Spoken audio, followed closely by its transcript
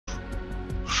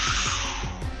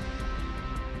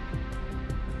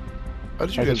How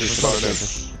did you I get think we this should all color change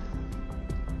now?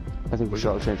 it. I think we should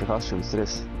all change our costumes to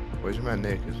this. Why is your man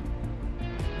naked?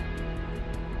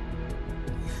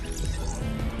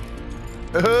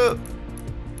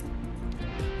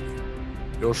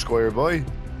 You're Squire boy.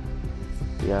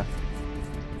 Yeah.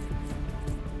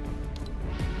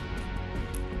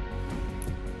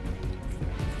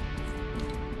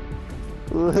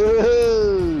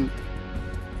 Woohoo!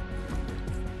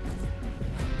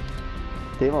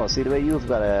 Demo, see the way you've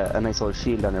got a nice old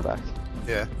shield on your back,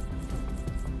 Yeah.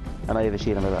 and I have a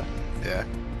shield on my back. Yeah.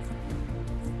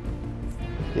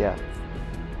 Yeah.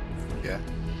 Yeah.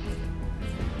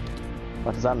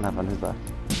 What does Alan have on his back?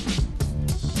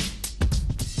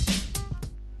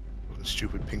 Fucking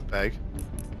stupid pink bag.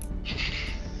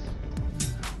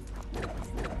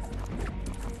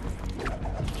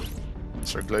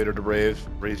 Sir Glider the Brave,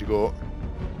 ready to go.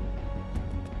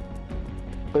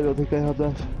 I don't think I have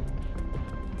that.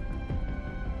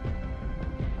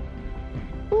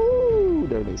 Ooh,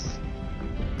 there it is.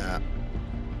 Nah.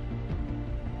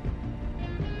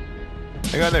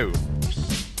 Hang on now.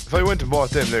 If I went and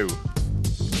bought them now,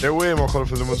 they're way more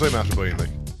colourful than ones I'm after buying, like.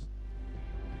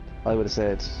 I would have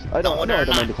said. I don't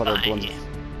mind the colour of the ones.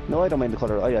 No, I don't mind the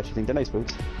colour. I actually think they're nice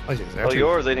boots. I think they're Oh, too.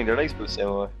 yours, I think they're nice boots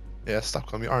anyway. Yeah, stop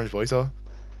calling me orange boy, so.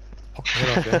 Fuck my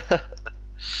head off, yeah.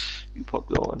 You puck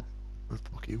no one. Oh,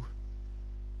 fuck you.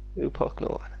 You puck no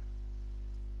one.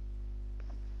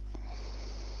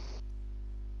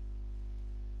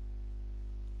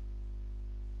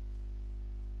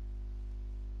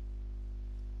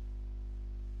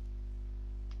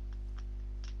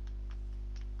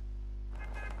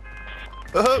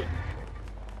 Oh!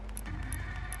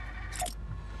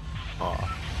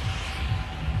 Aw.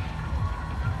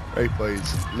 Right,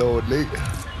 boys. Load late.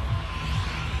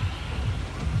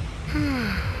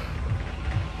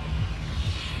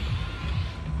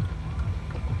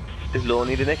 Is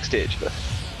Lonely the next stage, but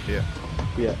Yeah.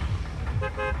 Yeah.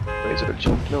 might as well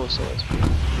jump now, so it's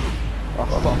Oh,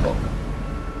 fuck.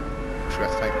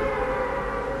 Forgot to thank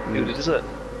them. you did it.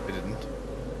 They didn't.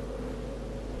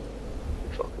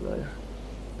 You fucking liar.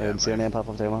 I didn't see your name pop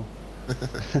up there, man.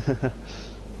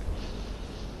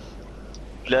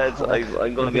 Lads,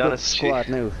 I'm going to be honest. Squad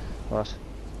now. What?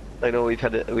 I know we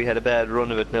had a bad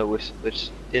run of it now with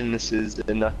illnesses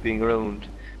and not being around,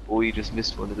 but we just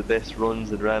missed one of the best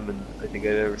runs in ramen I think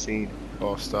I've ever seen.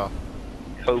 Oh, stop.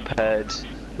 Copad,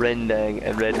 Rendang,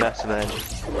 and Red Massaman,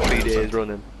 3 days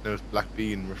running. There was Black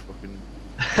Bean, we're fucking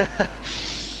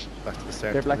back to the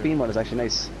start. Their black bean one is actually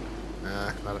nice.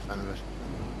 Nah, not a fan of it.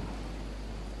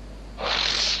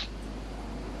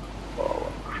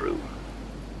 Oh, what a crew.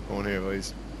 Go on here,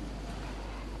 boys.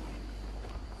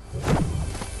 The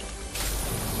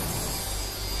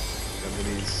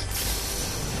minis.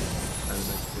 And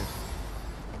that's it.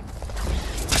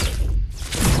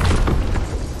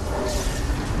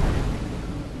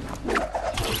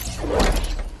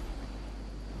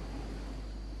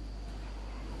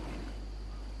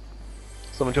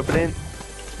 Someone jumping in?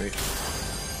 Me.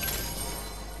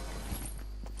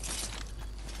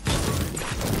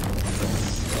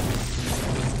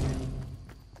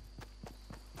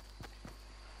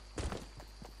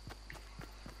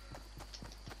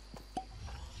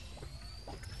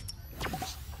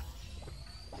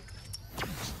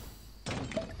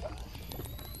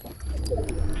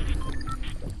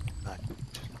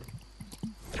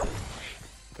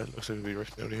 That looks like it'll be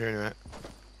right out of here anyway.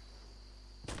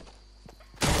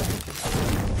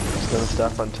 Still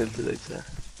staff on tilted, I'd say.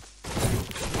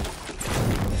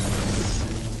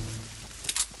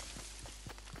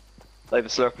 I have a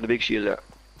slurp and a big shield there.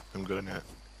 I'm good on that.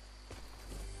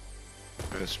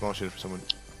 Got a small shield for someone.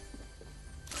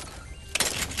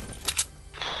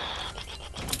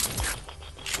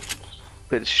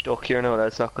 Bit stuck here now,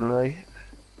 that's not gonna lie.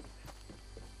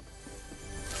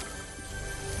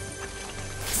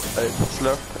 I have a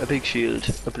slurp, a big shield,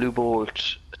 a blue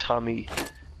bolt, a Tommy,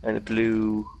 and a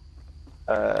blue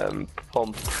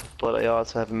pump, but I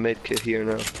also have a medkit here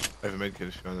now. I have a medkit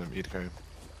if you want me to carry him.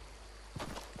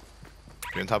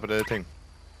 You on top of the thing?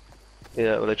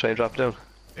 Yeah, will I try and drop it down?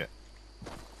 Yeah.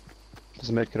 There's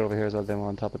a medkit over here as well, then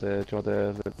on top of the, you know,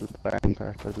 the little barn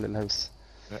part, or the little house.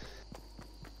 Yeah.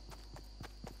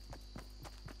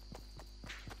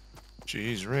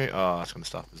 Jeez, right. Oh, that's gonna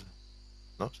stop, is it?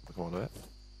 No, it's not going all the way.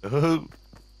 Oh!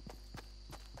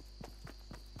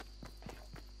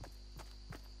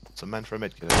 It's a man for a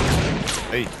medkit.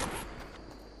 Hey!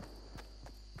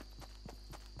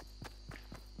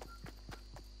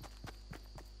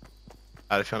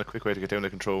 I found a quick way to get down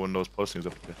the control when those pulse things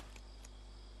up there.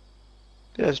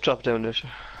 Yeah, just drop it down there,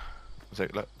 sure. It's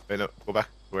like, look, wait, no, go back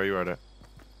to where you are there.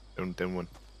 Down one.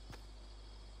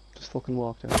 Just fucking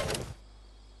walk there.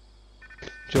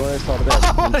 Joe, I thought of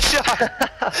that. What a shot!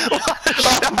 Oh,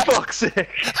 for fuck's sake!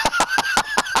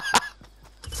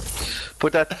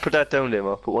 Put that down there,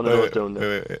 Mo. Put one of those down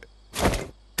there. Wait.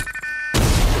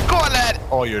 Go on, lad!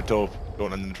 Oh, you're dope.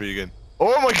 Going on the tree again.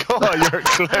 Oh my god, you're a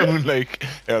clown, like.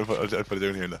 Yeah, I'll put it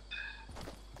down here now.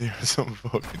 You're some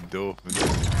fucking dope, man.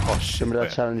 Oh shit. Remember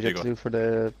that challenge you had to do for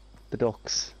the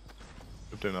ducks?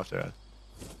 I'm doing off there.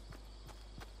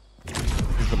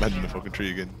 I'm landing the fucking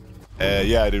tree again.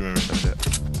 Yeah, I do remember that.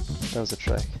 That was a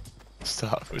trek.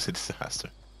 Stop, it was a disaster.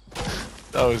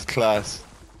 That was class.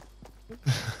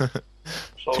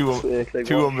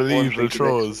 two unbelievable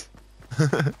throws.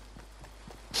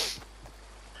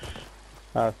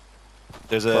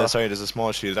 There's a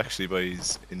small shield actually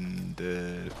boys in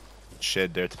the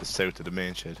shed there to the south of the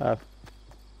main shed.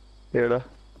 Here, look.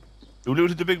 Who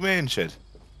looted the big main shed?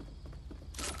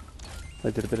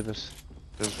 I did a bit of it.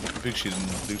 There's a big shield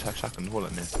and loot hack shotgun the whole lot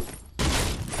in there.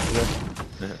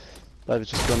 Yeah. I was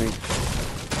just running.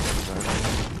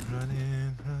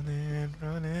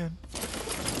 Running.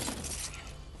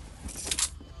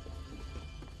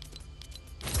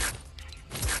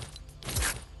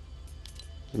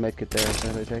 You might get there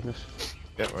instead of taking it.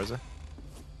 Yeah, where is it?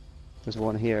 There's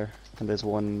one here, and there's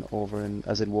one over in,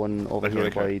 as in one over I can here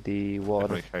only by the I can water.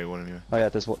 only carry one anyway. Oh yeah,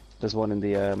 there's one in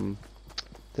the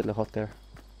little hut there.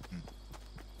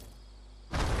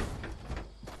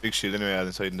 Big shield anyway out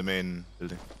inside in the main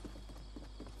building.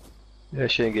 Yeah,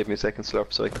 Shane gave me a second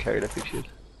slurp so I can carry that big shield.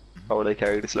 Or will I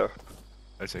carry the slurp?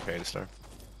 I'd say carry the star.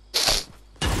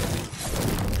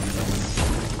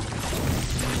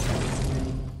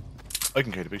 I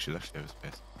can carry the big shield actually, I have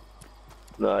space.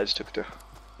 No, I just took it there.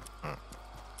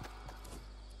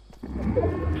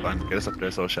 Fine, get us up there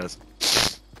so Shaz.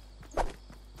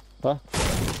 What? Get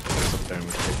us up there and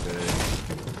we'll take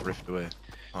the rift away.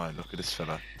 Oh, look at this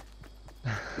fella.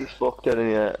 He's fucked it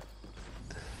in yet.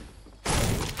 He's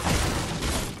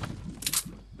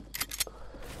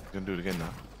gonna do it again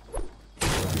now.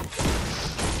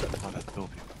 Oh, that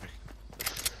dopey prick.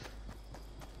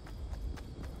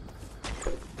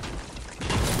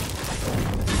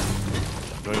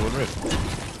 Do I one rift?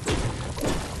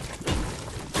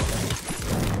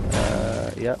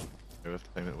 Yeah. We have to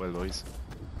time it well, boys.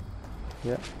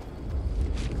 Yeah.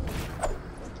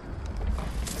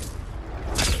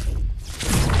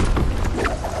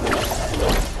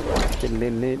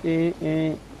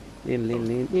 That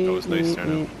was nice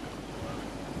turn out.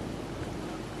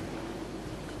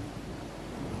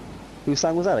 Whose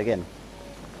song was that again?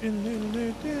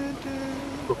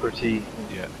 Booker T.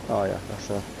 Yeah, Oh yeah, that's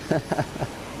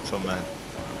some man.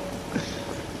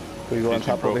 Will you go on He's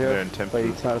top been over broken there here? in temple.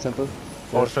 By Tomato Temple?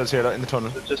 Oh, the fella's here in the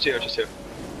tunnel. Just here, just here.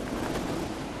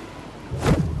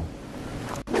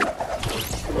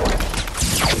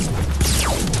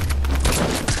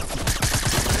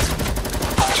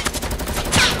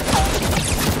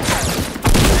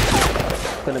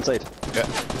 Still inside. Yeah.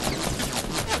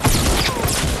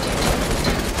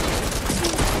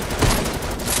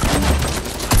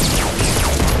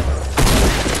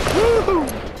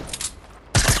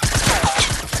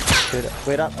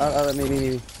 Wait up,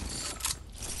 me.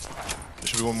 There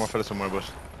should be one more fella somewhere, but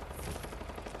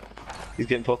He's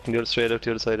getting fucked from the other straight out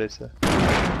the other side, I'd say.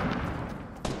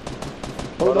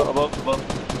 Hold up. Above.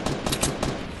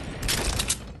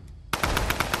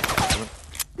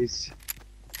 He's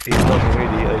not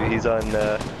really, he's on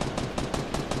is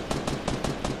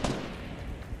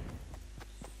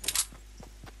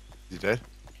he dead?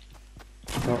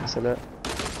 No, still there.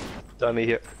 Tommy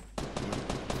here.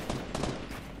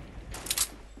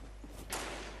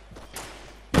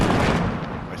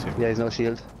 I see him. Yeah, he's no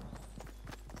shield.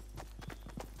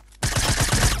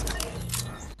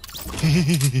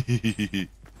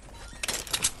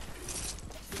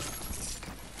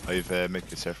 I've made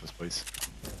the surface, boys.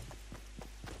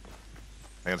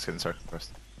 I'm gonna get in the circle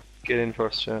first. Get in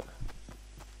first, yeah.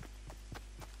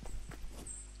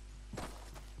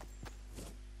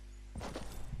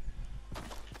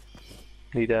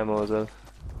 Need ammo as well.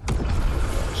 I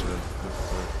should have moved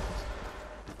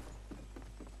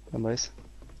forward. Nice.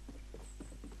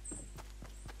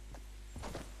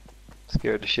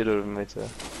 Scared the shit out of him, I'd say.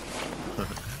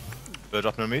 Did I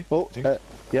drop him on me? Oh, You think?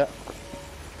 yeah.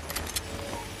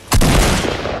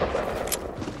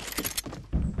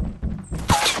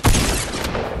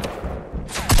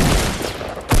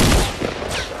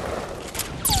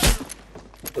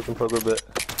 Looking for a good bit.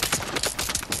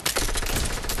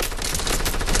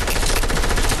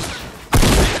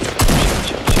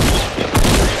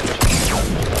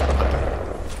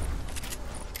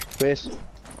 Wait.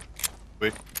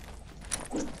 Wait.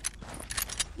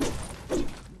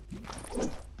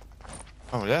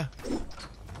 Oh yeah.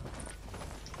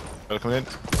 Gotta come in.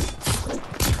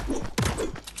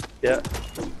 Yeah.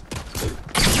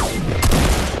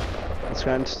 That's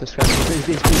grand. That's grand.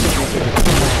 Please.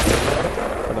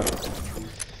 Hold on.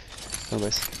 No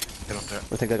worries. Get up there.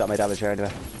 I think I got my damage here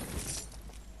anyway.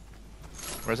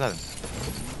 Where's that?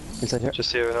 Inside here.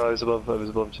 Just here. No, I was above. I was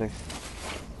above. I think.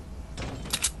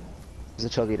 There's a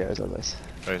chuggy there as well, guys.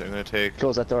 Right, I'm gonna take.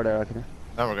 Close that door there, I can.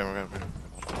 No, we're going.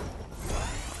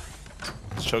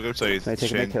 Let's chug outside. Can I take a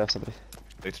Shane. med kit off somebody?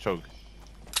 Take the chug.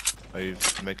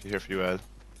 I've make it here for you, Al.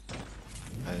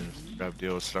 And grab the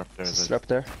old slurp there. There's a slurp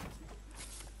there.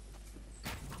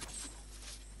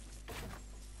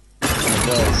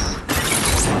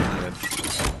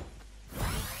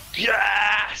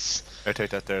 Yes. I take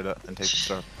that there and take the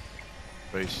slurp.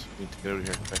 Right, need to get out of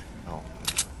here. Okay. No.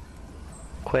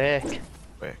 Quick.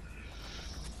 Quick.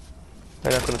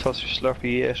 I'm not gonna toss your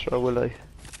slurpee yet, or will I?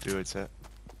 Do it, set.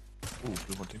 Ooh,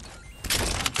 blue hunting.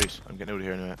 Right, I'm getting out of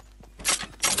here now.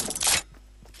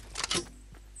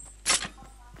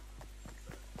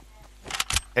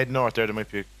 Head north there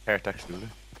might be a cart actually, will it?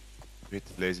 We hit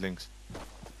the blaze links.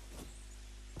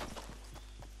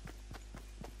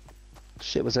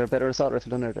 Shit, was there a better assault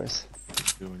rifle than others?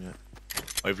 Doing it.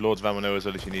 I've loads of ammo now as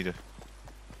well if you need it.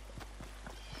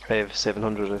 I have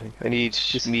 700, I think. I need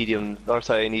medium. Or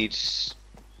sorry, I need.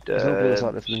 There's no blue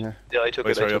assault rifle in here. Yeah, I took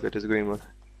Wait, it. I sorry, took it. There's a green one.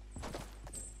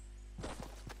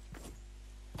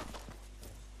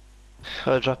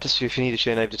 I'll drop this to you if you need it,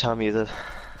 Shane. I have the Tommy, is it?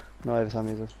 No, I have a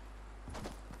Tommy as well.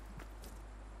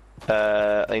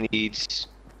 I need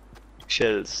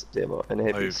shells, demo, and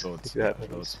heavies. I've loads. If you have I've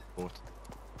heavies. loads. Both.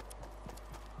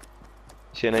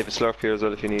 Shane, I have a slurp here as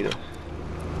well if you need it.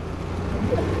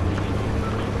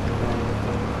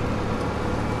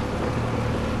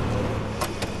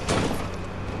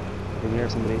 I can hear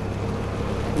somebody.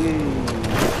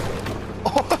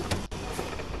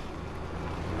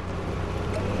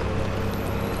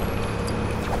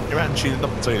 You're at and shielded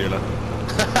up inside here, lad.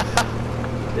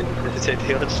 Is it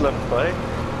the other slurp by?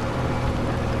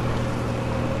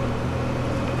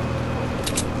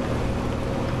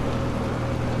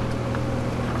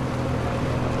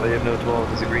 I have no dwarf,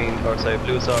 there's a green, or sorry,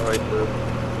 blue assault rifle,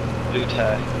 blue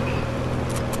tack,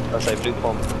 or sorry, blue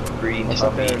pump, green What's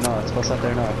up Tommy. there north? What's up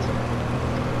there north?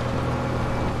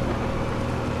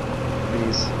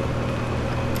 Please.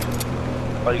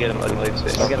 I'll get him, I'll leave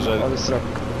space. I'll get him. I'll just slurp.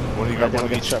 One of you Right, grab then one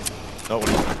we'll of get each. slurp. No, one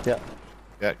of you. Yeah.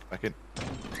 Yeah, back in.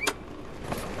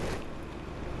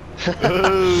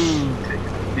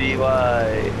 BY.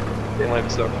 They might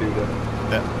have slurp through them.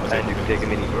 Yeah, And you can take a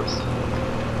mini first.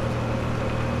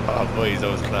 Oh boys, that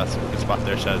was class. We can spot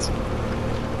their shells.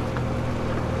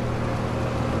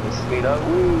 Speed up.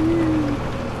 Woo!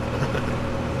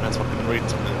 That's fucking right.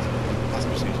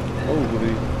 Passenger seat. Oh,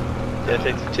 goody. Yeah,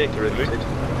 take the river. Really?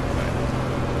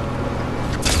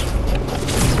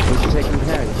 Would you take him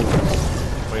here?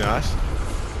 Why not?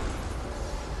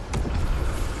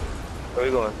 Where are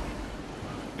we going?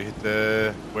 We hit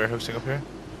the warehouse thing up here.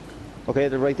 Okay,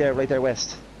 they're right there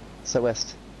west.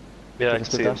 Southwest. Yeah, I Take can us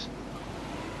see with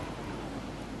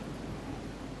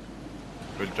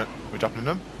it. We're dropping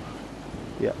them?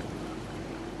 Yeah.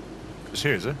 Just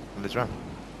here, is it? On the ramp.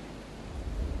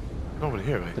 Nobody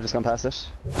here, right? They're just gone past it.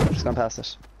 They're just gone past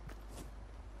it.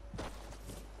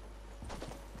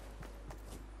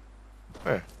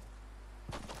 Where?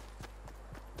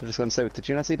 They're just going south. Did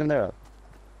you not see them there?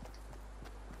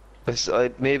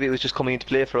 Maybe it was just coming into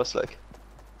play for us, like.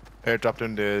 Here, drop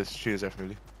down the shields there for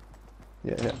me.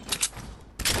 Yeah.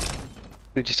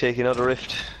 We just take another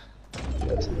rift.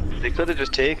 They could have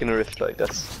just taken a rift, like,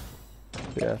 that's.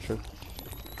 Yeah, true.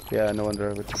 Yeah, no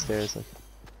wonder with the stairs, like.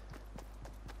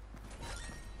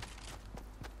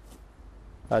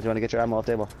 Do you want to get your ammo off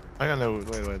Demo? I got no,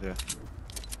 wait there.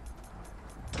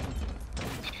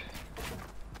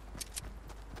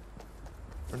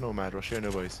 We're no mad rush here,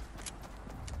 no boys.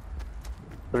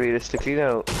 Realistically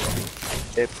now,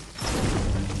 if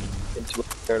into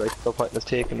there, like, no point in us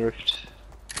taking a rift.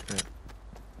 Yeah.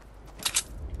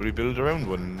 Will we build around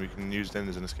one and we can use them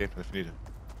as an escape if we need it?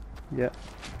 Yeah.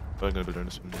 But I'm gonna build around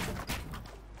this one.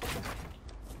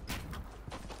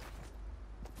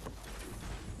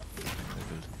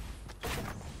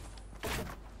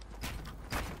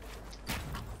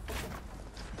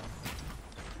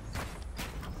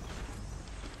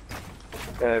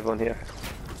 Everyone here.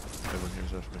 Everyone here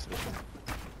is out for myself.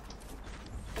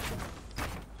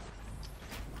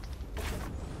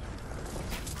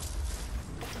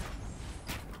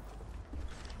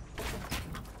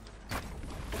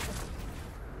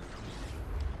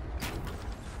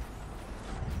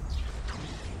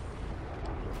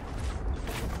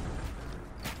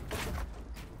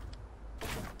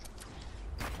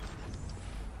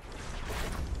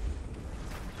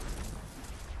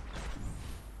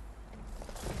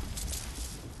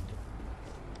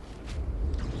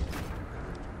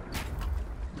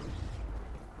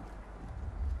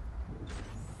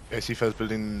 I see fellas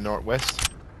building northwest.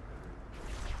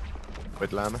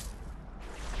 With Llama.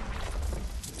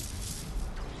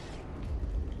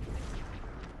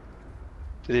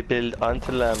 Did they build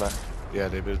onto Llama? Yeah,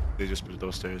 they just built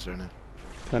those stairs there now.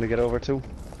 Trying to get over too.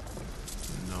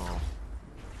 No.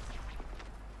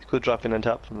 You could drop in on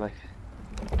top of them, like.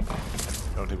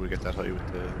 I don't think we'll get that high with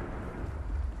the...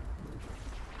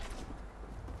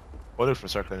 We'll look for a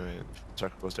circle anyway. If the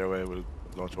circle goes their way, we'll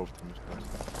launch over to them.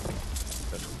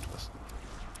 That's come to us.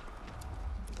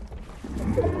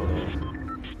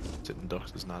 Although, sitting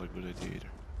ducks is not a good idea either.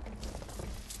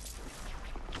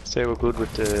 Say we're good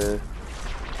with the...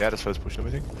 Yeah, this fella's pushing him,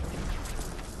 I think.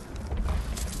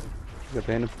 You're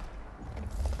playing him.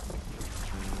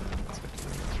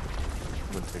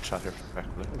 I'm gonna take a shot here from the back.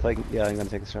 If I can, yeah, I'm gonna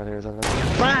take a shot here as well.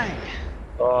 Bang!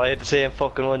 Oh, I had the same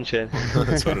fucking one, Shane.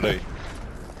 So did I.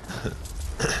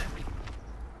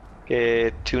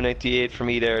 Okay, 298 for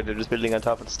me there. They're just building on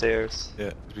top of the stairs.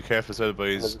 Yeah, just be careful as well,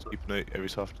 boys. Keep an eye, every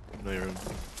soft an eye around.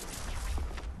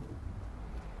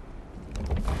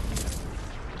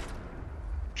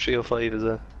 Three oh five is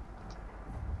a.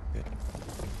 Yeah.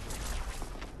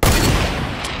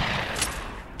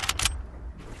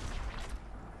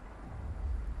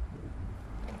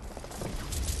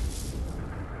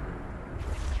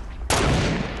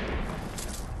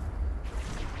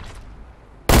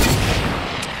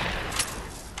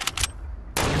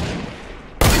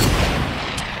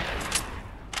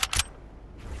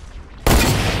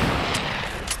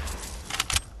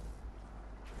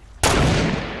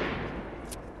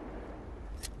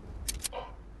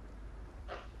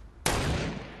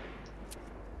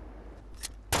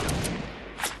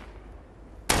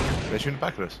 Are they shooting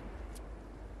back at us?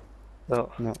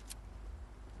 No. No.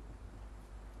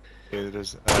 Yeah,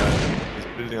 there's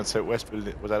building on southwest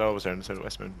building. Was that always there in the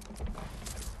southwest mountain?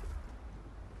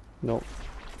 No.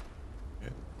 Yeah,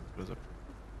 goes up.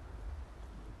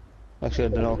 Actually, I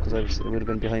don't know because it would have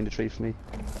been behind the tree for me.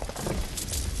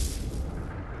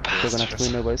 They're gonna have to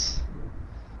win now, boys.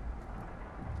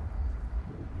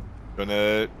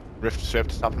 Gonna rift straight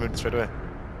to the top of the mountain straight away.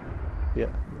 Yeah.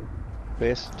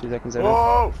 Wait, 2 seconds there.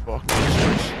 Oh, fuck.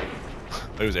 Jesus.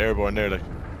 I was airborne there, like.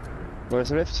 Where's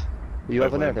the rift? You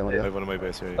have one there, then, will I you? have one on my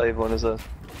base here. I have one as well.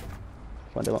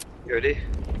 One day one. You ready?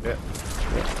 Yeah.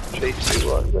 3, 2,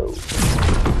 1, go.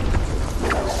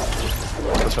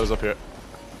 This fella's up here.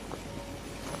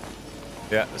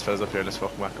 Yeah, this fella's up here. Let's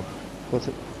fucking whack him. Go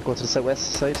to the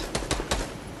southwest side.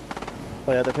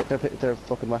 Oh yeah, they're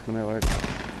fucking whacking me already.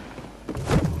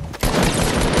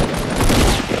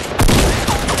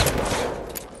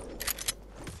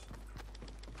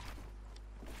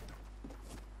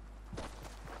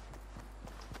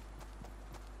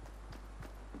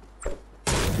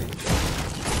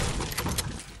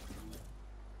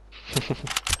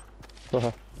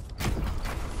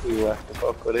 You whacked the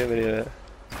fuck with him anyway.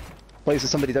 Boys, there's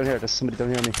somebody down here. There's somebody down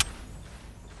here on me.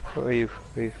 Where are you?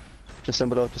 Where are you? Just down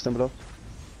below. Just down below.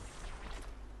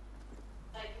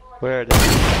 Where are they?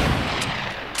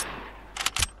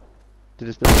 They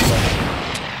just built back.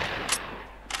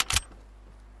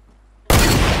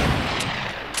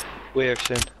 Where,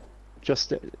 Shane?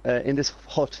 Just in this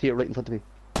hut here, right in front of me.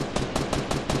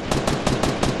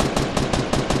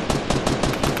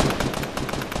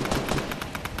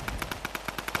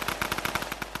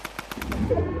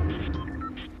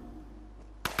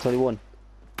 It's only one.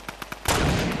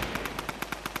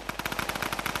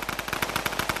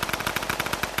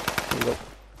 There you go.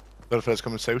 Little fella's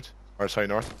coming south, or sorry,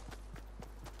 north.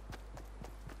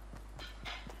 I'm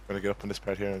gonna get up on this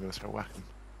part here and I'm gonna start whacking.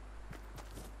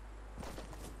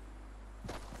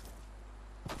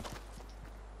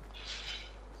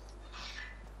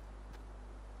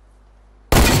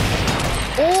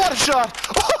 Oh, what a shot!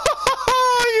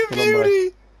 Oh, you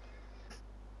beauty!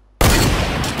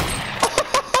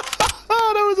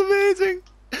 That was amazing!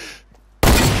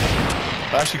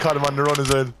 I actually caught him on the run as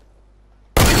well.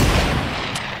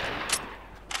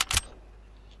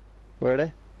 Where are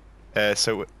they?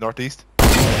 So northeast.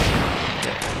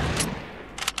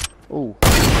 Oh.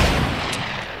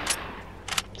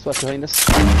 What's behind us?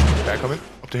 Yeah, coming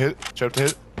up the hill, straight up the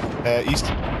hill. East.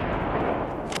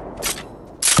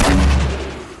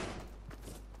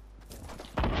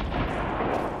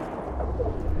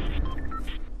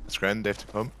 That's grand. They have to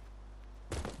come.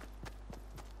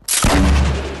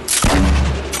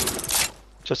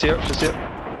 Just here, just here.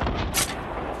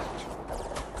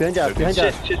 Behind you, behind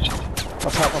you. Shit.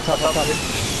 Up top, up top, up top.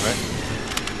 Right.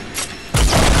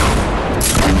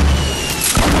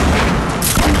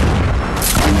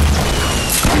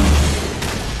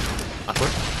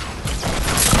 Upward.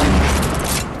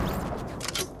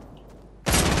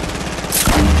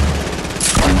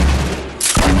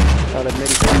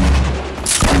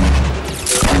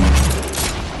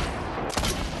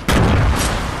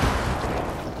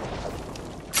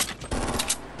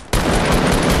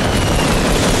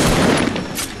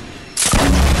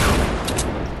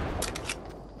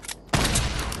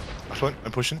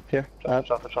 I'm pushing. Here.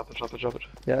 Drop it.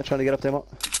 Yeah, trying to get up there, Mo.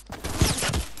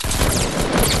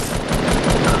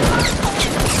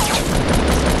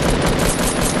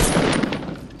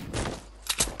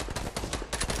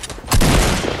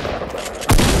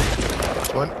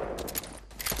 One.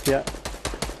 Yeah.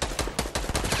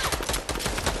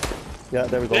 Yeah,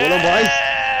 there we go. Well done, boys.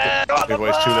 Okay,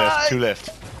 boys, two left.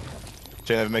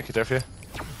 Jane, have a make it there for you.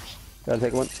 I'll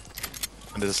take one.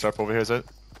 And there's a slurp over here, is it?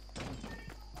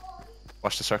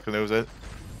 Watch the circle now, is it?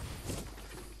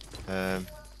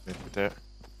 Make it there.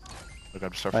 I'll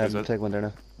grab the slurp for you, is I'll it? take one there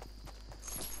now.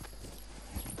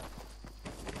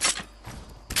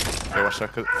 Okay, watch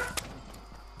circle.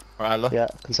 Or Allah. Yeah,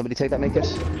 can somebody take that make it?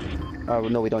 Oh,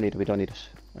 no, we don't need it.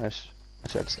 Right.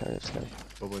 Actually, I'll just carry it.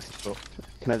 Go, boys, let's go.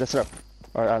 Can I lift it up?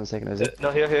 Or Alan's taking it, is it?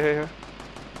 No, here. Right,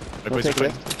 boys, take they're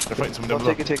it. fighting someone down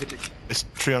No, below. take it. It's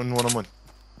 3-on-1-on-1.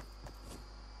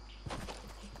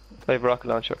 I have a rocket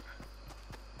launcher.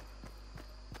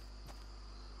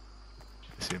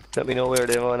 I see him. Let me know where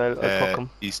they are and I'll cook them.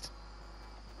 East.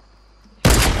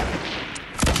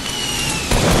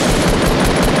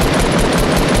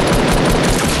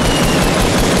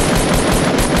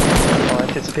 Oh,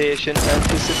 anticipation.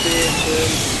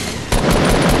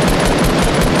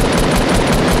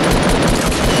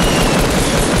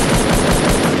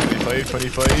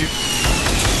 25.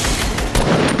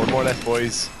 One more left,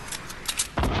 boys.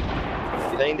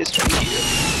 Behind this tree here.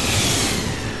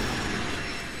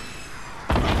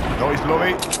 No, he's below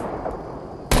me.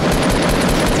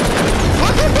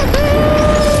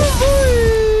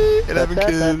 11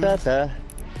 kills.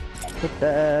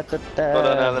 Well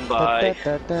done, Alan, bye.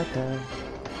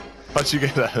 How'd you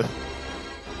get that?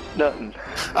 Nothing.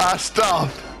 Ah, stop!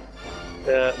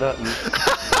 Nothing.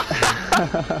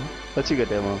 What you got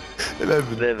there, Mo?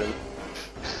 11. 11.